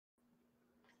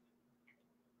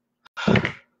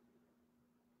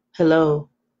Hello.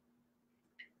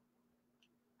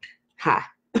 Hi.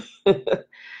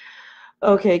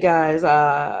 Okay, guys.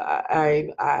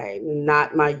 I'm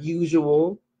not my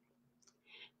usual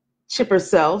chipper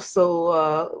self,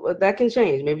 so that can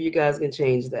change. Maybe you guys can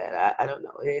change that. I don't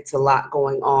know. It's a lot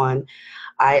going on.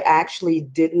 I actually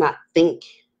did not think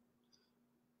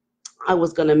I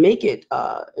was gonna make it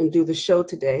and do the show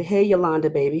today. Hey, Yolanda,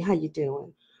 baby, how you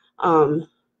doing? Um,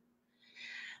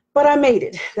 but I made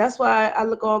it. That's why I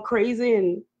look all crazy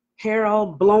and hair all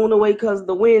blown away because of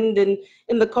the wind and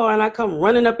in the car, and I come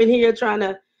running up in here trying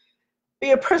to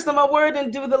be a person of my word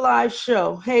and do the live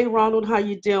show. Hey, Ronald, how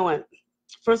you doing?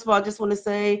 First of all, I just want to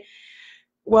say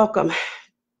welcome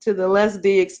to the Les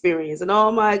D experience. And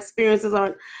all my experiences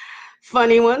aren't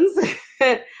funny ones.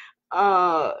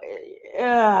 uh,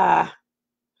 yeah,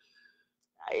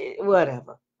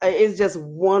 whatever. It's just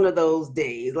one of those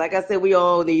days. Like I said, we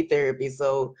all need therapy.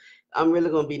 So I'm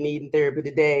really going to be needing therapy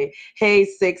today. Hey,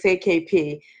 Six. Hey,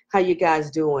 KP. How you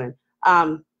guys doing?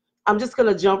 Um, I'm just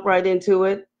going to jump right into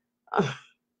it.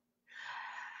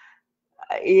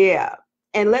 Yeah.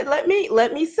 And let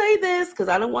me say this because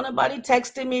I don't want nobody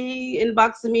texting me,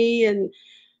 inboxing me, and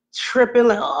tripping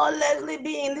like, oh, Leslie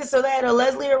being this or that, or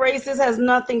Leslie a racist has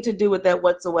nothing to do with that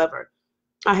whatsoever.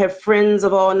 I have friends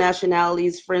of all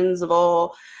nationalities, friends of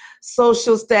all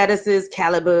social statuses,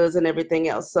 calibers, and everything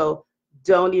else. So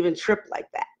don't even trip like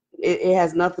that. It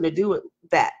has nothing to do with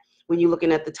that when you're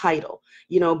looking at the title,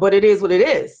 but it is what it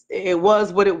is. It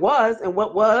was what it was, and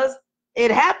what was,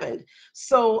 it happened.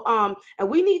 So, and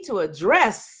we need to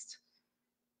address,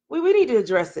 we need to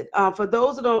address it. For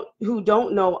those who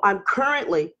don't know, I'm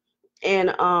currently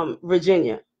in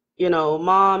Virginia.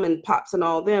 Mom and pops and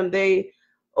all them, they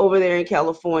over there in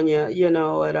California,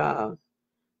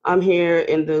 I'm here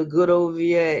in the good old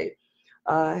VA.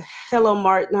 Hello,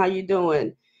 Martin, how you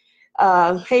doing?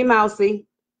 Hey, Mousy.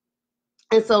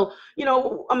 And so,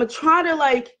 I'm gonna try to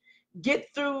like get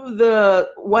through the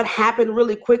what happened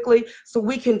really quickly so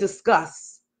we can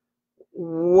discuss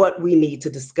what we need to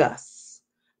discuss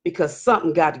because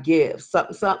something got to give.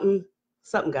 Something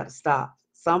got to stop.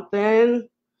 Something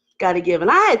got to give.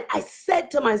 And I said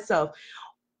to myself,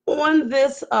 on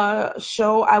this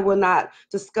show, I will not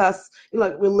discuss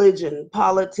like religion,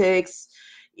 politics,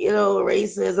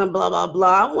 racism, blah, blah,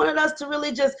 blah. I wanted us to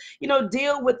really just,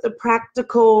 deal with the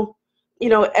practical,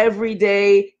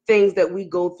 everyday things that we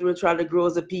go through and try to grow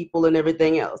as a people and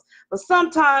everything else. But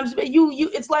sometimes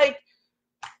it's like,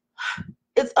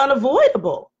 it's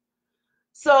unavoidable.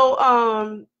 So,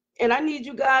 and I need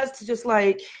you guys to just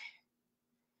like,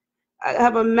 I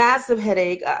have a massive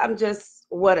headache. I'm just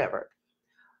whatever.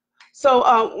 So,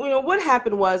 what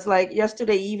happened was like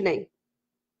yesterday evening,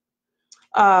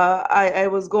 I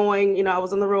was going, I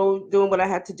was on the road doing what I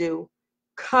had to do,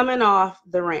 coming off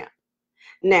the ramp.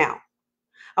 Now,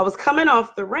 I was coming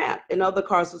off the ramp and other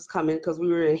cars was coming because we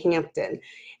were in Hampton.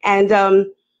 And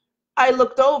I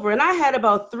looked over and I had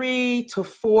about 3 to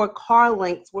 4 car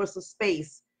lengths worth of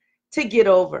space to get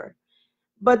over.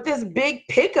 But this big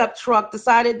pickup truck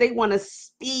decided they want to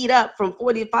speed up from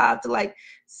 45 to like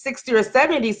 60 or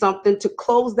 70 something to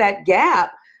close that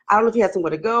gap. I don't know if he had somewhere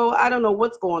to go. I don't know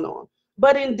what's going on.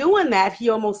 But in doing that, he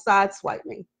almost sideswiped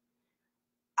me.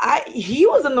 He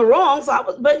was in the wrong,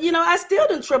 but I still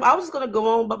didn't trip. I was just gonna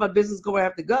go on, but my business go where I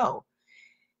have to go.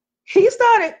 He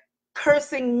started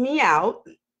cursing me out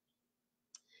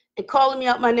and calling me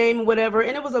out my name and whatever.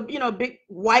 And it was a big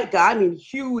white guy. I mean,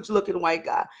 huge looking white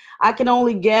guy. I can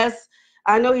only guess.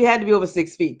 I know he had to be over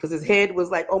 6 feet because his head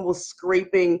was like almost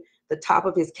scraping the top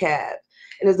of his cab.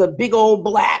 And there's a big old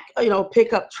black,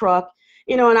 pickup truck.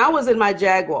 And I was in my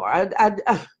Jaguar.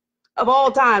 Of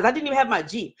all times, I didn't even have my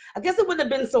Jeep. I guess it wouldn't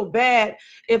have been so bad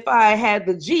if I had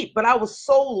the Jeep, but I was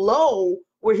so low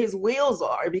where his wheels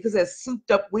are because it has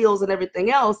souped up wheels and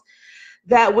everything else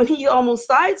that when he almost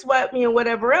sideswiped me and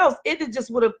whatever else, it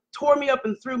just would have tore me up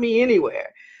and threw me anywhere.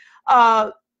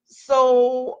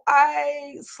 So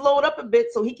I slowed up a bit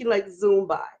so he can like zoom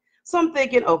by. So I'm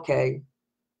thinking, okay,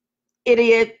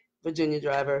 idiot, Virginia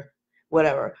driver,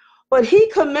 whatever. But he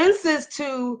commences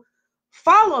to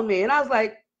follow me. And I was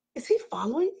like, is he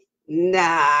following me?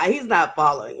 Nah, he's not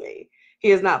following me.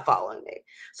 He is not following me.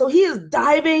 So he is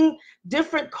diving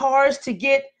different cars to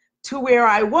get to where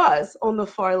I was on the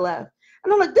far left.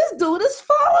 And I'm like, this dude is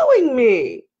following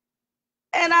me.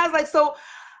 And I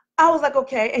was like,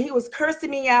 okay. And he was cursing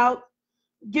me out,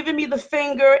 giving me the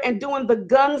finger and doing the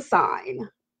gun sign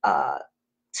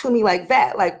to me like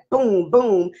that, like boom,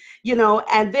 boom,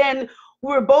 and then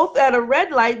we were both at a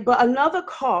red light, but another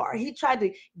car, he tried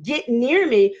to get near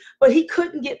me, but he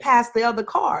couldn't get past the other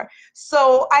car.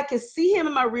 So I could see him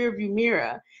in my rearview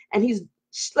mirror and he's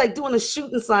like doing the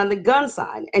shooting sign, the gun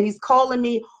sign, and he's calling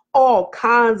me all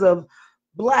kinds of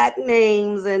black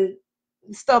names and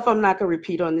stuff I'm not gonna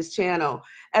repeat on this channel.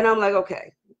 And I'm like,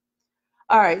 okay,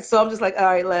 all right. So I'm just like, all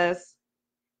right, Les.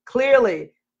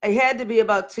 Clearly, it had to be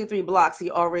about 2-3 blocks. He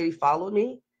already followed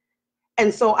me.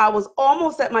 And so I was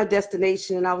almost at my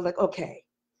destination, and I was like, okay,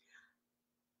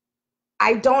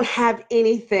 I don't have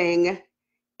anything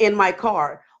in my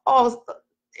car. Oh,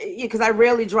 because I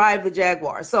rarely drive the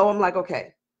Jaguar. So I'm like,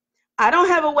 okay, I don't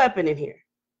have a weapon in here.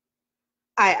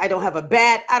 I don't have a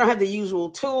bat. I don't have the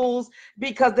usual tools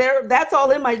because that's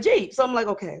all in my Jeep. So I'm like,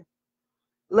 okay,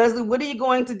 Leslie, what are you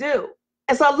going to do?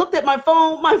 And so I looked at my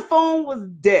phone. My phone was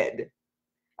dead.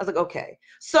 I was like, okay.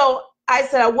 So I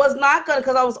said I was not going to,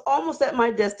 because I was almost at my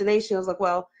destination. I was like,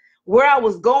 well, where I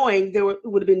was going,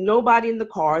 would have been nobody in the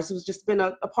cars. It was just been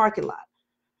a parking lot.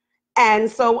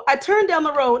 And so I turned down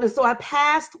the road. And so I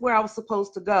passed where I was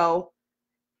supposed to go.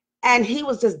 And he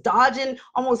was just dodging,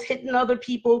 almost hitting other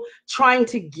people, trying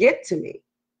to get to me.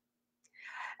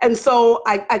 And so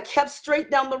I kept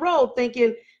straight down the road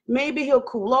thinking maybe he'll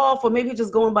cool off or maybe he's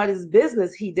just going about his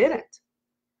business. He didn't.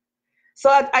 So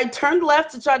I turned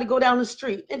left to try to go down the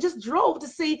street and just drove to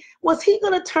see, was he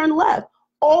going to turn left?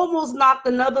 Almost knocked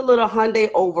another little Hyundai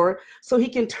over so he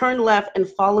can turn left and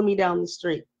follow me down the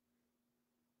street.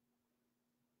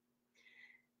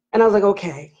 And I was like,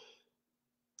 okay.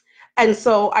 And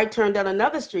so I turned down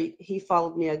another street. He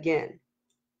followed me again.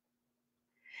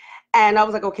 And I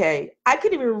was like, okay, I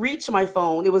couldn't even reach my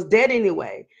phone. It was dead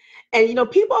anyway. And, you know,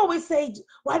 people always say,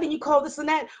 why didn't you call this and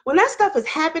that? When that stuff is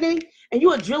happening and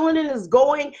your adrenaline is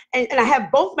going and I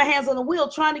have both my hands on the wheel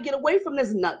trying to get away from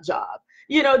this nut job,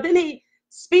 you know, then he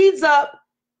speeds up,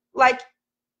 like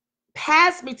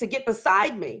past me to get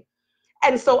beside me.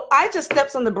 And so I just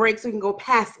steps on the brake so he can go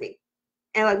past me.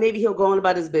 And like maybe he'll go on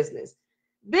about his business.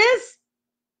 This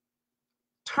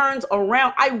turns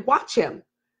around. I watch him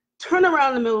turn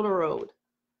around in the middle of the road.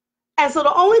 And so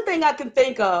the only thing I can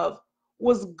think of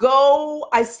was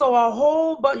I saw a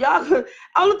whole bunch, the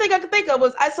only thing I could think of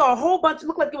was I saw a whole bunch, it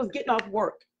looked like it was getting off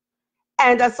work.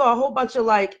 And I saw a whole bunch of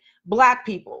like black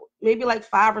people, maybe like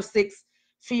 5 or 6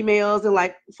 females and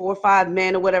like 4 or 5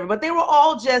 men or whatever, but they were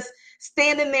all just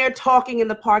standing there talking in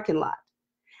the parking lot.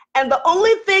 And the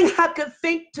only thing I could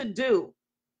think to do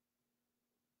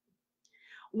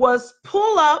was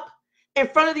pull up in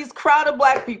front of these crowd of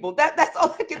black people. That's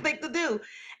all I could think to do.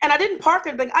 And I didn't park or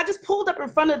anything. I just pulled up in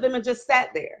front of them and just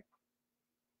sat there.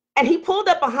 And he pulled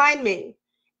up behind me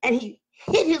and he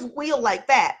hit his wheel like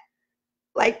that.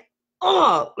 Like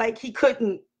he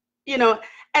couldn't, you know.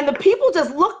 And the people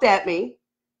just looked at me.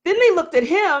 Then they looked at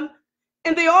him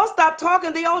and they all stopped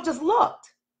talking. They all just looked.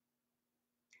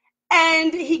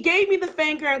 And he gave me the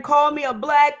finger and called me a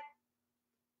black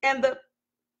and the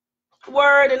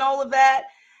word and all of that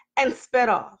and sped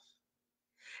off.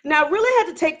 Now, I really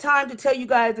had to take time to tell you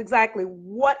guys exactly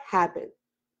what happened.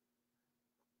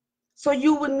 So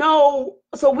you would know,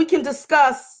 so we can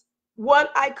discuss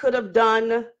what I could have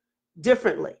done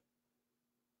differently.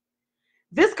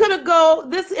 This could have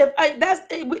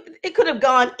it could have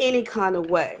gone any kind of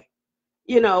way,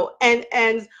 you know, and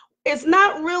it's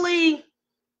not really,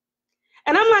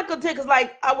 and I'm not gonna take, because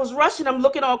like I was rushing, I'm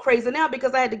looking all crazy now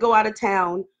because I had to go out of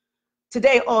town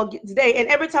today, and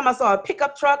every time I saw a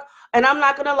pickup truck, and I'm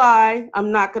not gonna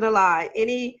lie,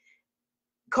 any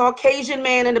Caucasian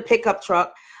man in a pickup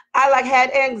truck, I like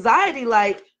had anxiety,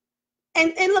 like,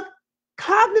 and look,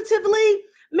 cognitively,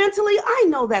 mentally, I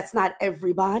know that's not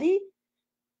everybody.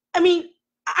 I mean,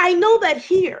 I know that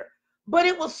here, but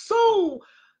it was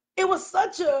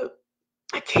such a,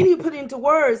 I can't even put it into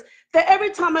words, that every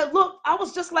time I looked, I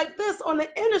was just like this on the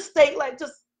interstate, like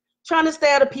just trying to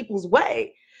stay out of people's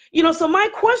way. You know, so my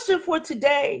question for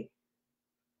today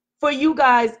for you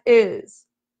guys is,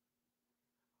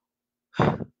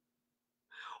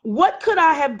 what could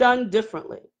I have done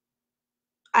differently?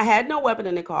 I had no weapon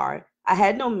in the car. I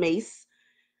had no mace.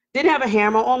 Didn't have a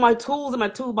hammer. All my tools and my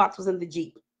toolbox was in the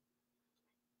Jeep.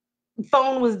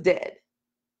 Phone was dead.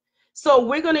 So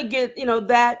we're going to get, you know,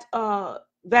 that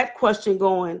question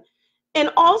going.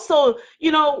 And also,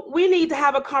 you know, we need to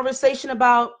have a conversation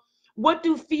about what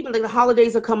do females, like the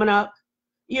holidays are coming up,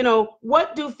 you know,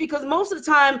 because most of the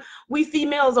time we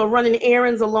females are running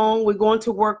errands alone. We're going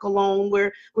to work alone.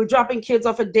 We're dropping kids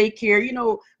off at daycare. You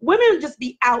know, women just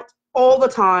be out all the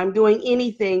time doing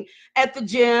anything at the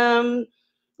gym,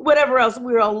 whatever else,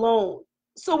 we're alone.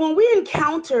 So when we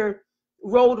encounter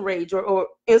road rage or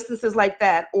instances like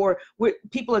that, or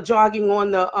people are jogging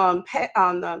on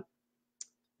the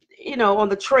you know, on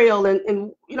the trail,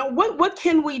 and you know, what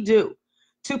can we do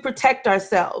to protect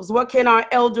ourselves? What can our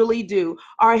elderly do?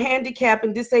 Our handicapped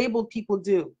and disabled people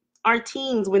do? Our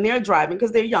teens when they're driving,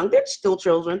 because they're young, they're still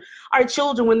children. Our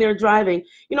children when they're driving,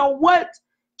 you know, what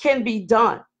can be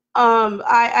done? You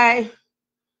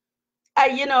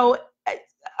know,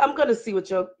 I'm gonna see what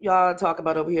y'all talk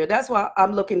about over here. That's why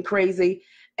I'm looking crazy.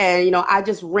 And you know, I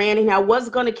just ran in. I was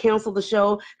gonna cancel the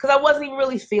show because I wasn't even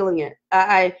really feeling it.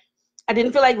 I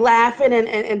didn't feel like laughing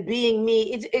and being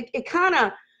me. It kind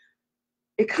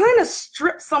of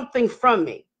stripped something from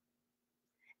me.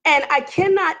 And I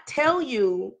cannot tell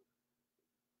you,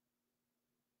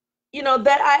 you know,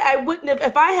 that I wouldn't have,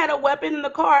 if I had a weapon in the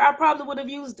car, I probably would have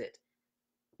used it.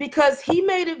 Because he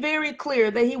made it very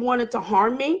clear that he wanted to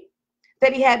harm me,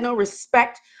 that he had no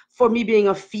respect for me being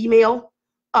a female,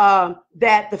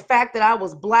 that the fact that I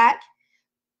was Black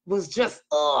was just,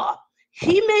 ugh.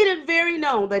 He made it very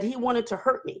known that he wanted to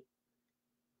hurt me.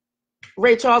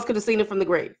 Ray Charles could have seen it from the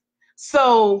grave.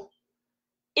 So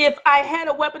if I had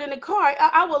a weapon in the car,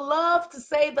 I would love to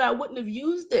say that I wouldn't have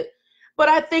used it, but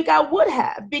I think I would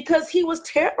have, because he was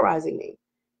terrorizing me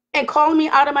and calling me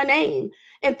out of my name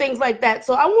and things like that.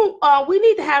 So I won't, we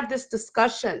need to have this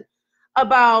discussion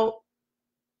about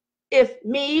if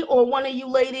me or one of you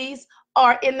ladies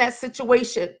are in that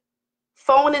situation.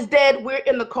 Phone is dead, we're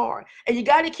in the car. And you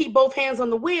got to keep both hands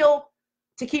on the wheel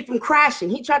to keep from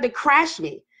crashing. He tried to crash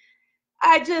me.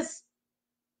 And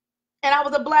I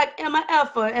was a Black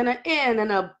MFer and an N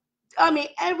and I mean,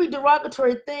 every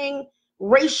derogatory thing,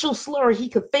 racial slur he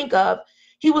could think of,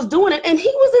 he was doing it. And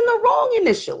he was in the wrong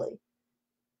initially.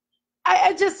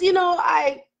 I just, you know,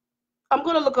 I'm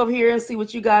going to look over here and see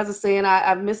what you guys are saying.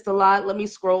 I've missed a lot. Let me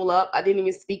scroll up. I didn't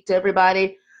even speak to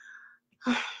everybody.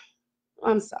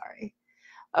 I'm sorry.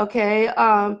 Okay.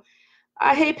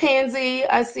 Hey, Pansy.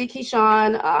 I see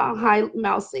Keyshawn. Hi,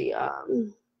 Mousy.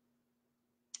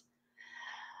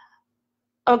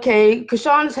 Okay.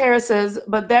 Keyshawn Harris says,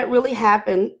 but that really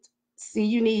happened. See,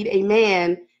 you need a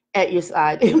man at your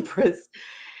side, Empress.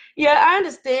 Yeah, I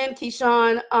understand,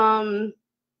 Keyshawn.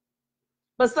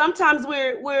 But sometimes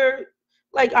we're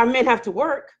like, our men have to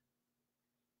work.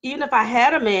 Even if I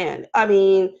had a man, I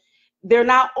mean, they're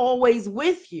not always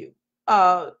with you.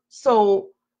 So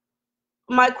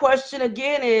my question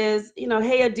again is, you know,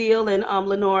 hey, Adil and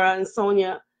Lenora and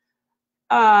Sonia,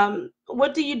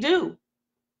 what do you do?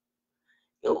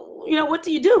 You know, what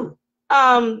do you do?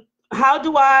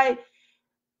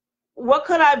 What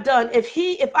could I have done if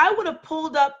I would have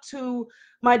pulled up to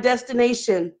my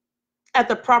destination at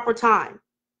the proper time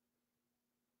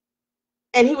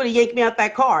and he would have yanked me out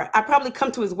that car, I'd probably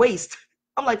come to his waist.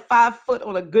 I'm like 5 foot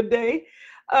on a good day.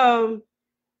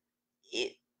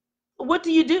 What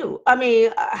do you do? I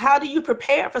mean, how do you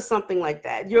prepare for something like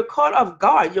that? You're caught off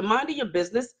guard. You're minding your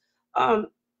business.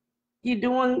 You're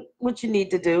doing what you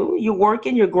need to do. You're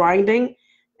working. You're grinding,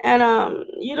 and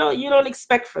you don't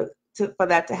expect for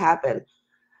that to happen.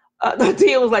 The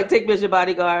deal was like, take me as your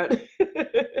bodyguard.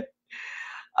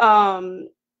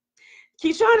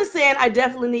 Keyshawn is saying, I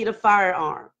definitely need a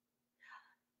firearm.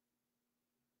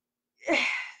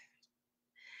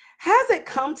 Has it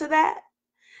come to that?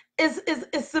 Is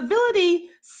civility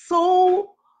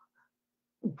so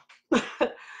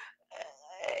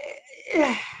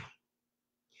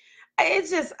it's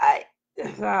just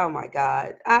oh my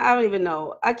God. I don't even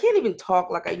know. I can't even talk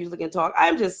like I usually can talk.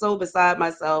 I'm just so beside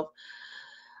myself.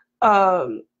 Yeah.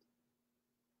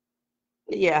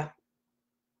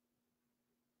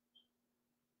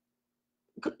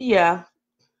 Yeah.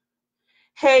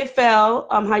 Hey Fel,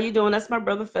 how you doing? That's my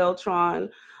brother Feltron.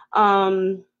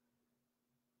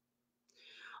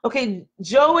 Okay,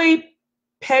 Joey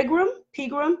Pegram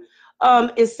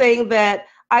is saying that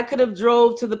I could have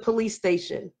drove to the police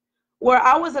station where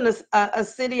I was in a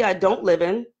city I don't live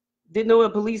in, didn't know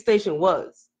what a police station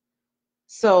was.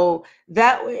 So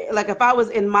that way, like if I was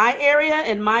in my area,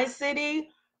 in my city,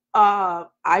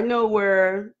 I know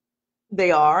where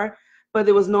they are, but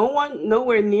there was no one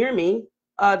nowhere near me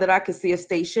that I could see a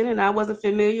station, and I wasn't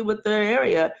familiar with the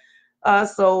area.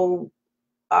 So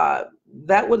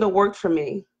that wouldn't have worked for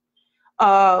me.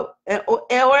 Or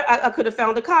I could have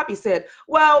found a cop. He said,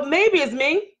 well, maybe it's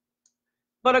me,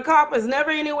 but a cop is never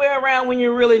anywhere around when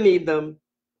you really need them.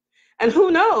 And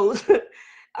who knows?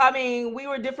 I mean, we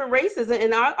were different races,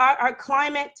 and our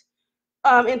climate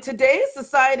in today's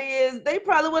society is they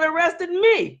probably would have arrested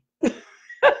me.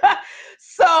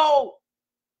 So,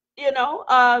 you know,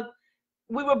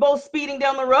 we were both speeding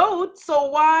down the road. So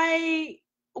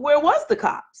where was the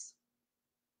cops?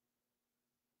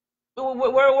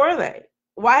 Where were they?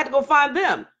 Well, I had to go find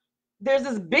them. There's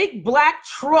this big black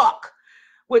truck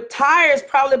with tires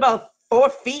probably about 4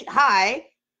 feet high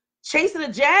chasing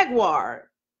a Jaguar.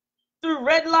 through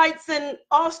red lights and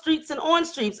off streets and on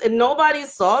streets, and nobody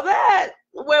saw that.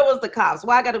 Where was the cops?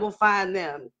 Why I got to go find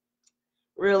them?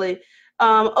 Really?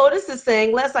 Otis is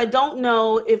saying, Les, I don't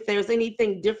know if there's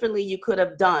anything differently you could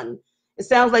have done. It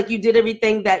sounds like you did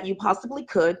everything that you possibly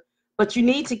could, but you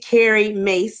need to carry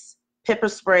mace, pepper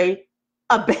spray,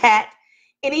 a bat,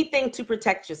 anything to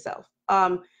protect yourself.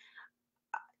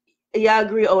 Yeah, I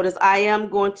agree, Otis. I am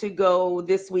going to go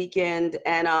this weekend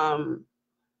and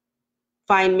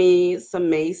find me some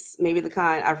mace, maybe the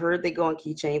kind I've heard they go on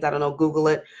keychains. I don't know, Google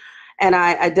it. And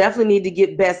I definitely need to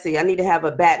get Bessie. I need to have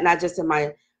a bat, not just in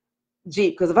my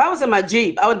Jeep, because if I was in my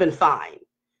Jeep, I would have been fine.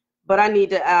 But I need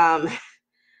to,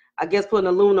 I guess, put an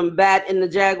aluminum bat in the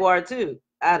Jaguar too.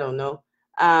 I don't know.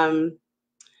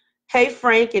 Hey,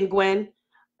 Frank and Gwen.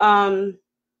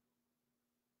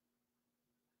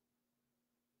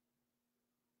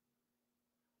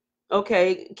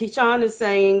 Okay, Keyshawn is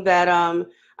saying that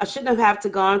I shouldn't have to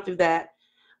gone through that.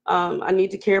 I need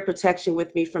to carry protection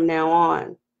with me from now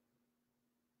on.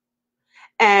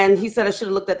 And he said I should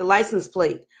have looked at the license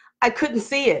plate. I couldn't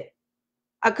see it.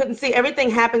 I couldn't see. Everything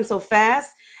happened so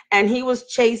fast, and he was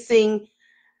chasing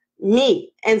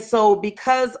me. And so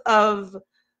because of,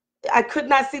 I could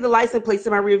not see the license plates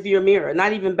in my rear view mirror,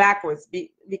 not even backwards,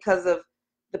 because of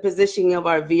the positioning of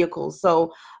our vehicles.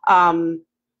 So and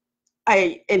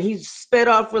he sped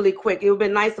off really quick. It would have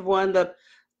been nice if one of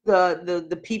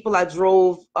the people I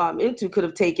drove into could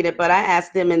have taken it, but I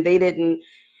asked them and they didn't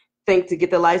think to get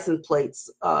the license plates.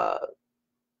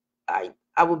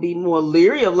 I would be more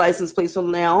leery of license plates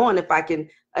from now on if I can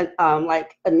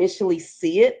like initially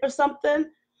see it or something.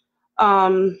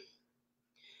 Well,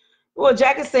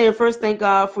 Jack is saying, first, thank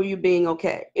God for you being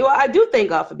okay. Well, I do thank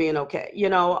God for being okay. You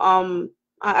know,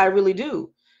 I really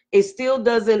do. It still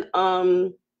doesn't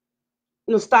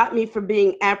stop me from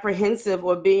being apprehensive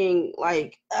or being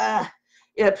like,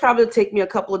 it'd probably take me a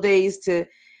couple of days to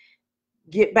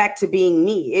get back to being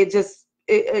me.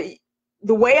 The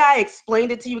way I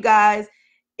explained it to you guys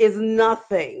is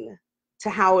nothing to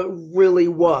how it really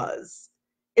was.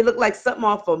 It looked like something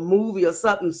off a movie or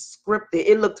something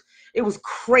scripted. It was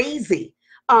crazy.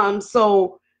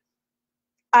 So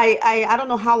I don't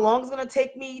know how long it's gonna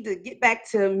take me to get back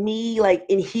to me, like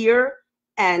in here,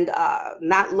 and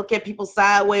not look at people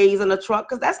sideways in the truck,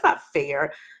 because that's not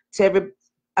fair to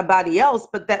everybody else.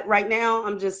 But that right now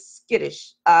I'm just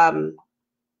skittish.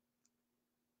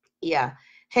 Yeah.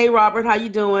 Hey, Robert, how you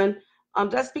doing?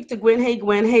 Did I speak to Gwen? Hey,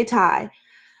 Gwen. Hey, Ty.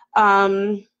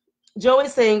 Joe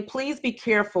is saying, please be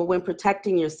careful when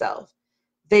protecting yourself.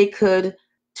 They could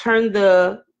turn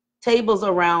the tables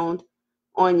around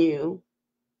on you,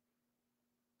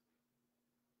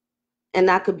 and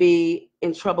that could be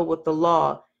in trouble with the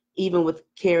law, even with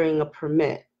carrying a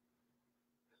permit.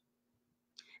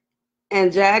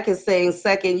 And Jack is saying,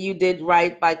 second, you did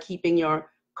right by keeping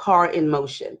your car in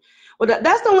motion. Well,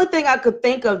 that's the only thing I could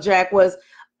think of, Jack, was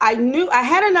I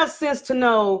had enough sense to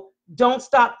know, don't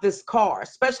stop this car,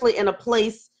 especially in a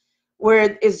place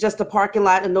where it's just a parking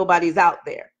lot and nobody's out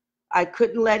there. I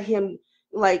couldn't let him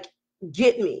like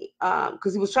get me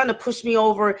because he was trying to push me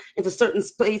over into certain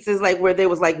spaces, like where there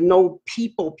was like no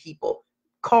people,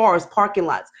 cars, parking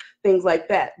lots, things like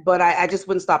that. But I just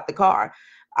wouldn't stop the car.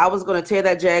 I was going to tear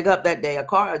that Jag up that day. A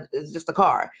car is just a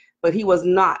car, but he was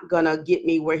not going to get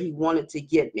me where he wanted to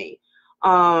get me.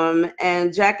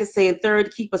 And Jack is saying,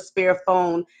 third, keep a spare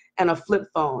phone and a flip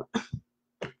phone.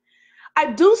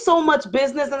 I do so much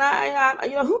business, and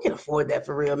I who can afford that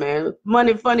for real, man?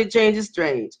 Money, funny, change is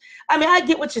strange. I mean, I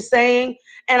get what you're saying,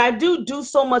 and I do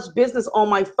so much business on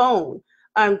my phone,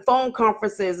 phone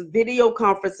conferences, video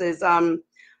conferences,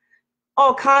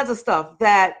 all kinds of stuff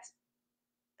that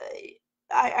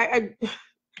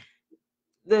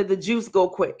the juice go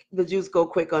quick. The juice go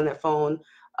quick on that phone.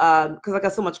 Because I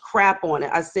got so much crap on it.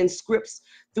 I send scripts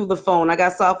through the phone. I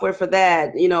got software for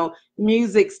that,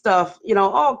 music stuff,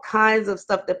 all kinds of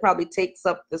stuff that probably takes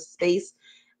up the space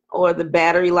or the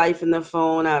battery life in the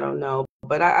phone. I don't know.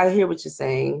 But I hear what you're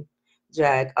saying,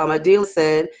 Jack. Adil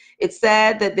said, it's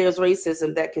sad that there's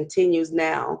racism that continues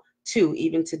now, too,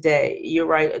 even today. You're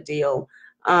right, Adil.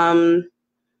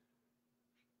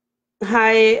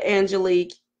 Hi,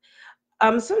 Angelique.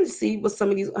 I'm starting to see what some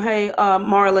of these. Hey,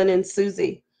 Marlon and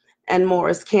Susie and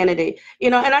Morris Kennedy.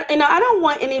 And I don't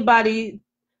want anybody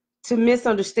to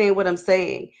misunderstand what I'm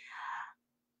saying,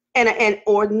 and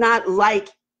or not like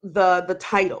the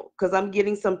title, because I'm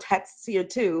getting some texts here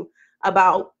too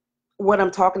about what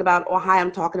I'm talking about or how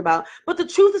I'm talking about. But the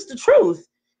truth is the truth.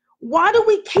 Why do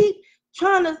we keep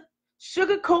trying to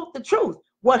sugarcoat the truth?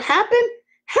 What happened,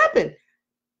 happened.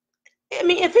 I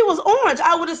mean, if he was orange,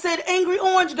 I would have said angry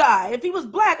orange guy. If he was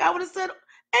black, I would have said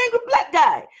Angry black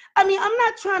guy. I mean, I'm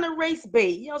not trying to race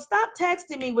bait. You know, stop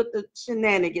texting me with the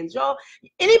shenanigans, y'all.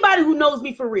 Anybody who knows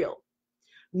me for real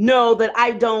know that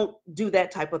I don't do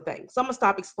that type of thing. So I'm gonna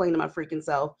stop explaining my freaking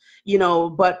self, you know,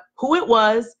 but who it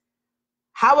was,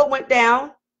 how it went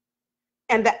down,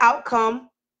 and the outcome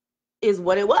is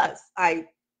what it was. I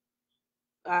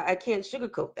can't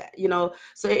sugarcoat that, you know.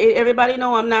 So everybody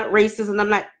know I'm not racist and I'm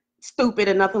not stupid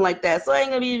and nothing like that. So I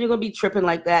ain't you're gonna be tripping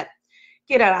like that.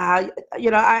 Get out of how, you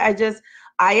know.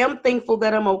 I am thankful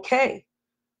that I'm okay.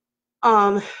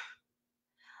 Um,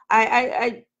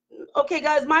 I okay,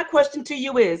 guys. My question to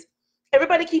you is: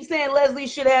 everybody keeps saying Leslie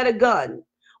should have had a gun,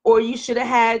 or you should have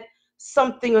had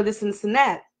something or this and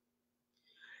that.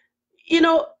 You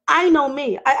know, I know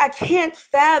me. I can't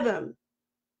fathom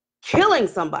killing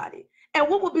somebody. And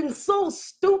what would have been so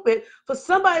stupid for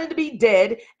somebody to be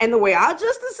dead, and the way our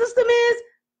justice system is,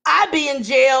 I'd be in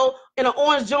jail in an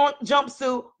orange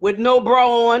jumpsuit with no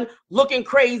bra on, looking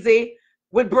crazy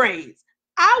with braids.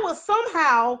 I will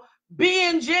somehow be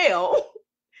in jail,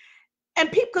 and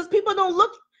because people don't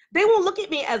look, they won't look at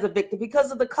me as a victim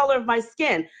because of the color of my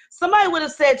skin. Somebody would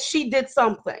have said she did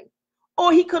something,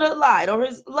 or he could have lied, or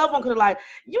his loved one could have lied.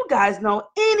 You guys know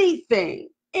anything,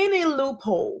 any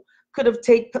loophole could have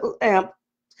taken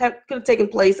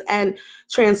place and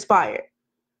transpired,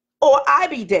 or I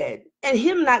be dead and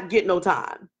him not get no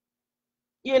time,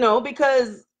 you know,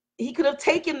 because he could have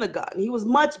taken the gun. He was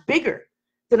much bigger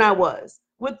than I was,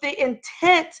 with the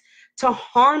intent to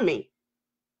harm me,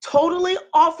 totally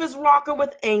off his rocker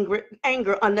with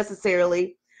anger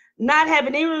unnecessarily, not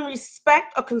having any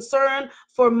respect or concern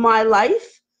for my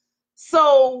life.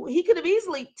 So he could have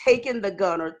easily taken the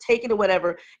gun or taken it,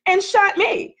 whatever, and shot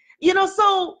me. You know,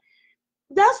 so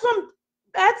that's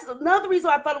another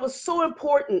reason I thought it was so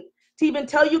important to even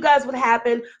tell you guys what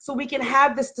happened so we can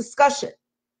have this discussion.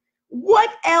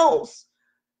 What else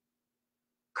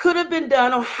could have been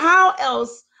done, or how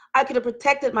else I could have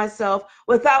protected myself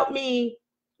without me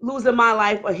losing my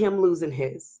life or him losing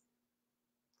his?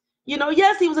 You know,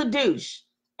 yes, he was a douche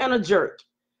and a jerk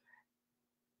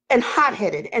and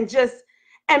hot-headed and just,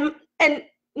 and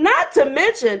not to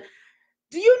mention,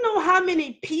 do you know how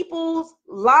many people's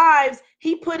lives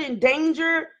he put in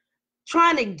danger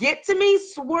trying to get to me,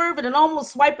 swerving and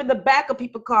almost swiping the back of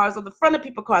people's cars or the front of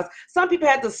people's cars? Some people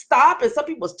had to stop, and some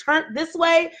people was turned this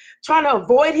way trying to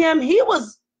avoid him. He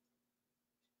was,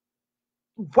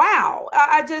 wow.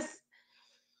 I just,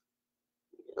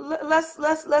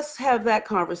 let's have that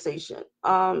conversation.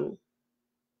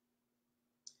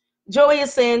 Joey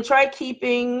is saying, try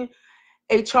keeping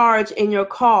a charge in your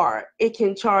car. It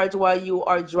can charge while you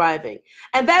are driving.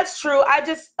 And that's true. I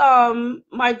just,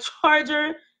 my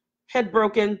charger had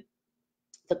broken.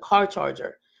 The car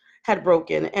charger had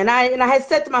broken. And I had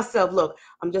said to myself, look,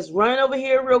 I'm just running over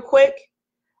here real quick.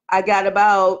 I got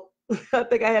about, I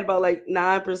think I had about like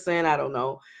 9%, I don't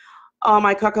know, on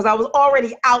my car, because I was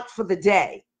already out for the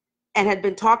day and had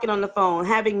been talking on the phone,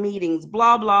 having meetings,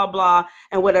 blah, blah, blah,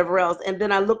 and whatever else. And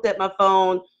then I looked at my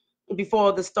phone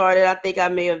before this started. I think I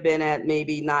may have been at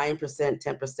maybe 9%,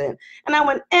 10%. And I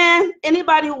went,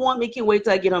 anybody who want me can wait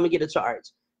till I get home and get a charge.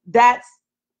 That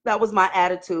was my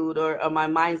attitude or my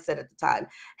mindset at the time.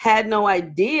 Had no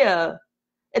idea.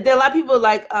 And then a lot of people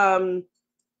like,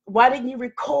 why didn't you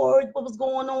record what was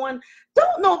going on?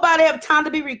 Don't nobody have time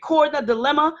to be recording a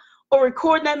dilemma or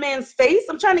recording that man's face.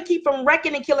 I'm trying to keep from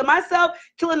wrecking and killing myself,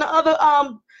 killing the other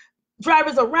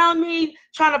drivers around me,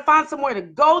 trying to find somewhere to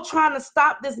go, trying to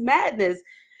stop this madness.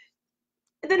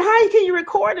 And then how can you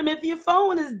record him if your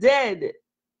phone is dead?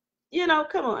 You know,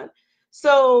 come on.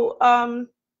 So,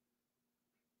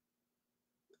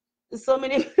 so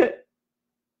many.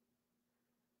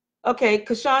 Okay,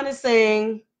 Kashan is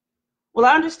saying, well,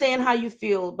 I understand how you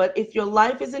feel, but if your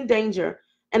life is in danger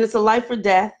and it's a life or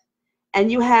death, and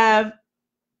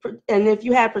if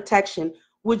you have protection,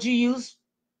 would you use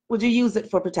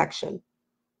it for protection,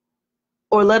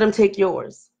 or let him take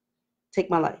yours, take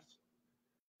my life?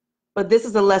 But this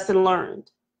is a lesson learned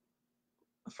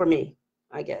for me,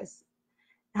 I guess.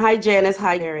 Hi, Janice.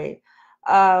 Hi, Gary.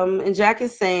 And Jack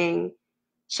is saying,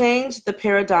 change the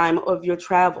paradigm of your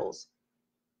travels.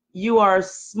 You are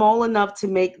small enough to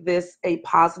make this a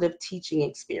positive teaching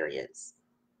experience.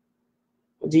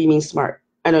 Do you mean smart?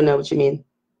 I don't know what you mean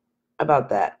about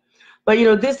that. But, you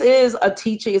know, this is a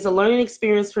teaching, it's a learning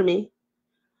experience for me.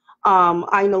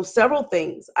 I know several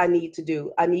things I need to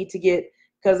do. I need to get,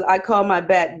 because I call my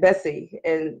bat Bessie,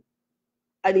 and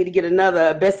I need to get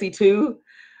another Bessie too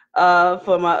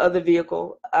for my other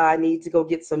vehicle. I need to go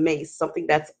get some mace, something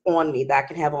that's on me that I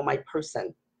can have on my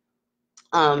person.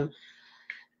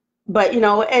 But,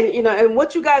 and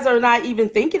what you guys are not even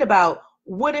thinking about,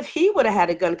 What if he would have had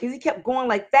a gun? Because he kept going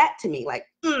like that to me, like,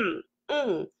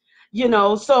 you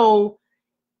know. So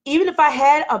even if I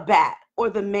had a bat or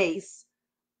the mace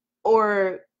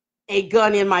or a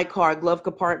gun in my car, glove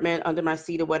compartment, under my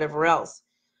seat, or whatever else,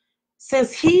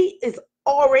 since he is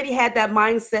already had that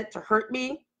mindset to hurt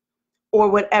me or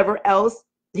whatever else,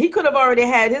 he could have already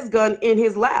had his gun in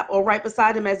his lap or right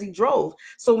beside him as he drove.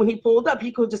 So when he pulled up,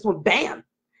 he could just went bam.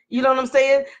 You know what I'm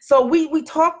saying? So we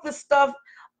talk this stuff,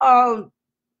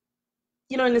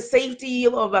 you know, in the safety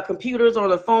of our computers or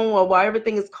the phone or while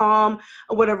everything is calm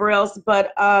or whatever else.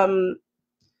 But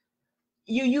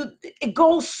it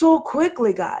goes so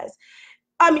quickly, guys.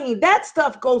 I mean, that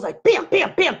stuff goes like bam,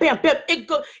 bam, bam, bam, bam.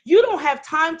 You don't have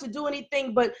time to do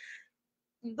anything but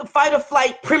the fight or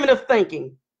flight, primitive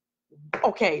thinking.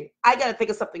 Okay, I got to think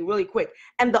of something really quick.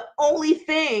 And the only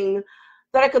thing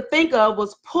that I could think of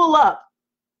was pull up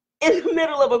in the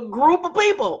middle of a group of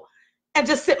people and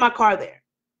just sit my car there.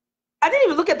 I didn't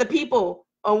even look at the people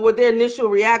on what their initial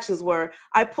reactions were.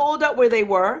 I pulled up where they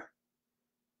were.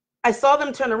 I saw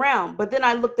them turn around, but then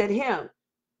I looked at him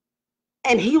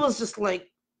and he was just like,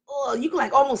 oh, you can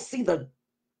like almost see the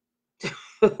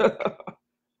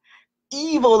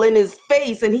evil in his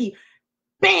face. And he,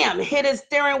 bam, hit his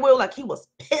steering wheel like he was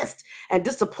pissed and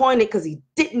disappointed because he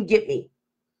didn't get me.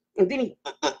 And then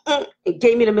he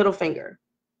gave me the middle finger.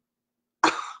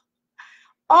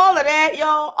 All of that,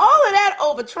 y'all, all of that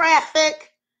over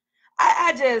traffic.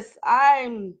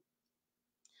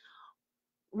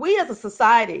 We as a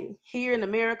society here in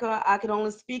America, I can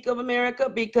only speak of America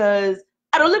because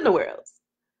I don't live nowhere else.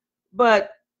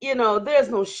 But, you know, there's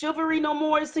no chivalry no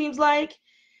more, it seems like.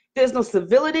 There's no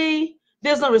civility.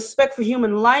 There's no respect for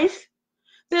human life.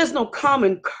 There's no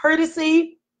common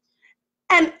courtesy.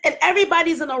 And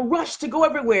everybody's in a rush to go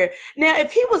everywhere. Now,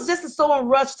 if he was just so in a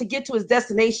rush to get to his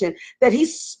destination that he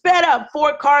sped up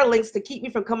 4 car lengths to keep me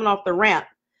from coming off the ramp,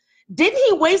 didn't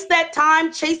he waste that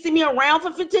time chasing me around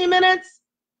for 15 minutes?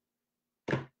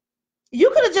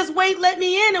 You could have just let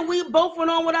me in and we both went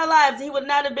on with our lives. He would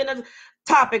not have been a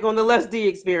topic on the Let's D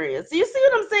experience. You see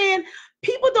what I'm saying?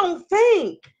 People don't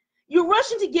think. You're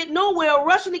rushing to get nowhere, or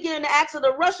rushing to get in an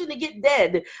accident, or rushing to get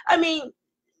dead. I mean,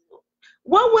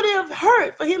 what would it have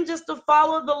hurt for him just to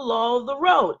follow the law of the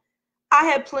road? I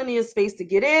had plenty of space to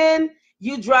get in.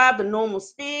 You drive the normal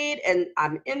speed and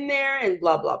I'm in there and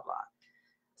blah, blah, blah.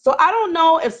 So I don't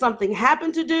know if something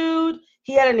happened to dude.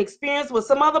 He had an experience with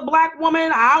some other black woman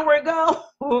an hour ago.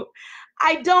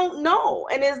 I don't know.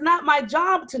 And it's not my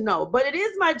job to know, but it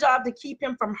is my job to keep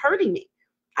him from hurting me.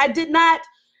 I did not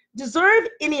deserve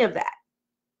any of that,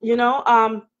 you know?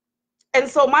 And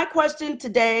so my question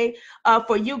today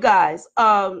for you guys,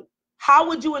 how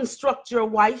would you instruct your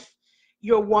wife,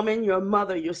 your woman, your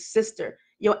mother, your sister,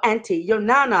 your auntie, your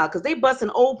nana, because they busting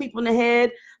old people in the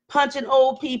head, punching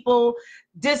old people,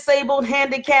 disabled,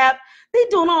 handicapped. They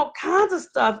doing all kinds of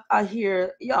stuff out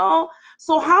here, y'all.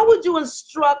 So how would you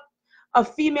instruct a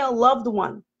female loved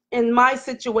one in my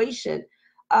situation?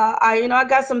 I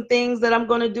got some things that I'm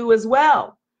going to do as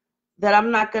well that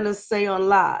I'm not going to say on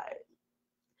live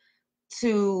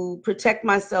to protect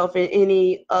myself and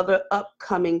any other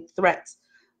upcoming threats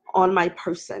on my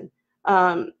person.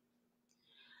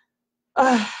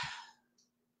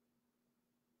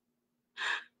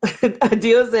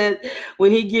 Adil said,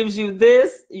 when he gives you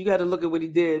this, you got to look at what he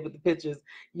did with the pictures.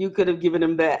 You could have given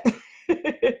him that.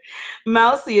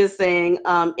 Mousy is saying,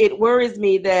 it worries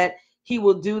me that he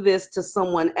will do this to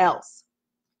someone else.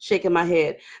 Shaking my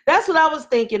head. That's what I was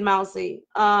thinking, Mousy.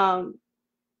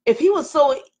 If he was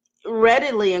so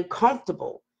readily and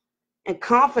comfortable and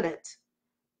confident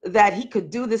that he could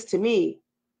do this to me,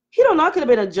 he don't know. I could have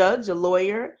been a judge, a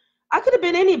lawyer. I could have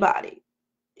been anybody.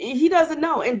 He doesn't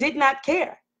know and did not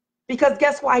care. Because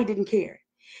guess why he didn't care?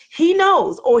 He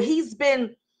knows, or he's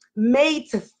been made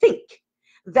to think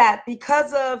that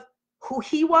because of who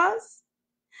he was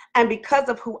and because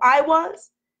of who I was,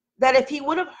 that if he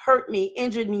would have hurt me,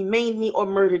 injured me, maimed me, or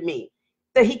murdered me,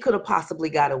 that he could have possibly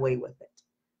got away with it.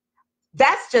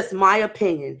 That's just my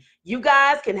opinion. You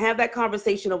guys can have that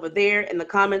conversation over there in the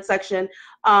comment section.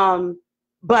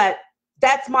 But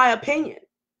that's my opinion.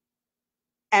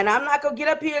 And I'm not going to get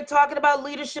up here talking about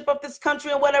leadership of this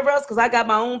country and whatever else, because I got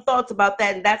my own thoughts about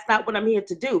that, and that's not what I'm here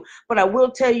to do. But I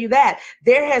will tell you that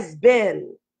there has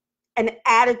been an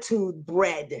attitude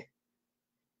bred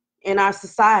in our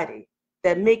society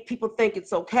that make people think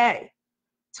it's okay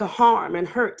to harm and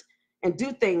hurt and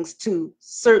do things to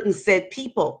certain said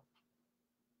people.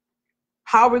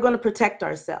 How are we going to protect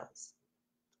ourselves?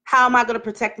 How am I going to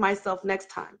protect myself next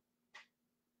time?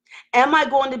 Am I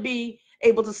going to be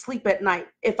able to sleep at night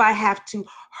if I have to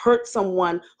hurt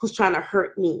someone who's trying to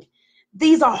hurt me?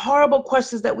 These are horrible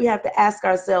questions that we have to ask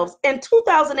ourselves in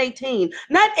 2018,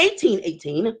 not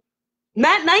 1818,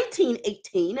 not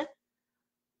 1918,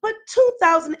 but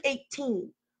 2018.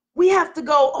 We have to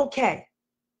go, okay,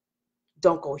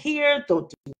 don't go here,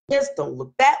 don't do this, don't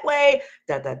look that way,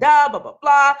 da, da, da, blah, blah,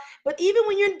 blah. But even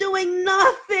when you're doing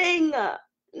nothing, I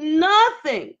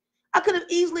could have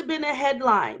easily been a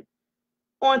headline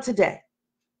on today.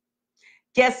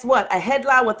 Guess what? A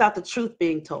headline without the truth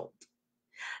being told.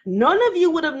 None of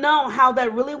you would have known how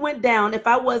that really went down if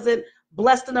I wasn't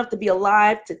blessed enough to be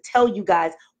alive to tell you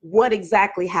guys what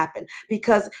exactly happened.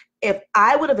 Because if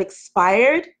I would have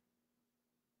expired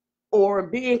or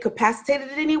be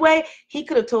incapacitated in any way, he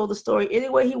could have told the story any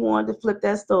way he wanted to flip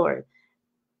that story.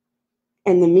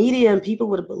 And the media and people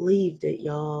would have believed it,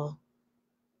 y'all.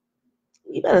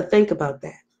 You better think about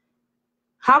that.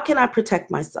 How can I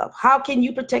protect myself? How can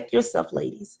you protect yourself,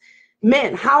 ladies?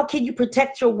 Men, how can you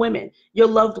protect your women, your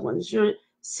loved ones, your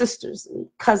sisters and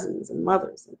cousins and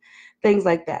mothers and things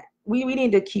like that? We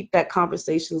need to keep that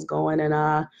conversations going. And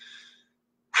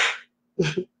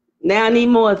now I need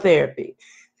more therapy.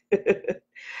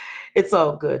 It's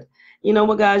all good. You know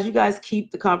what, guys? You guys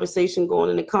keep the conversation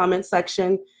going in the comment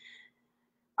section.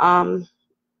 I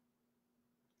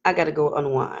got to go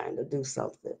unwind or do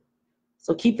something.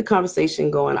 So keep the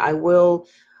conversation going. I will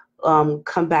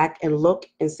come back and look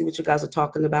and see what you guys are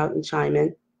talking about and chime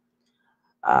in.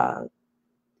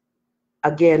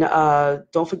 Again,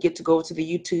 don't forget to go to the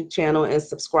YouTube channel and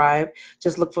subscribe.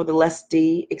 Just look for the Les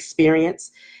D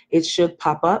Experience. It should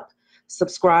pop up.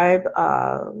 Subscribe,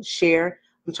 share.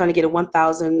 I'm trying to get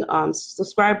 1,000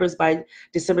 subscribers by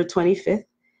December 25th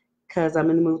because I'm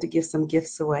in the mood to give some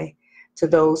gifts away to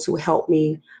those who help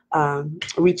me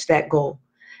reach that goal.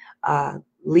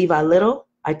 Levi Little,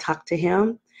 I talked to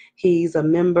him. He's a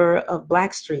member of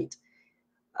Blackstreet.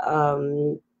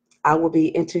 I will be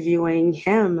interviewing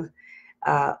him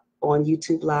on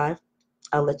YouTube Live.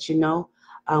 I'll let you know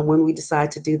when we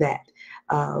decide to do that.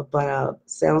 But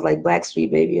sounds like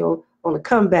Blackstreet maybe on a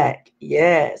comeback.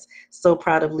 Yes. So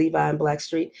proud of Levi and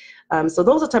Blackstreet. So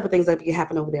those are the type of things that can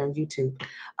happen over there on YouTube.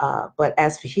 But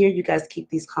as for here, you guys keep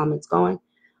these comments going.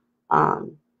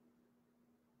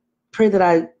 Pray that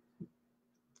I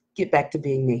get back to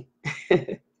being me.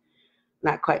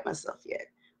 Not quite myself yet.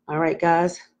 All right,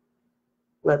 guys.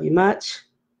 Love you much.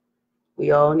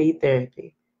 We all need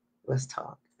therapy. Let's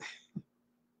talk.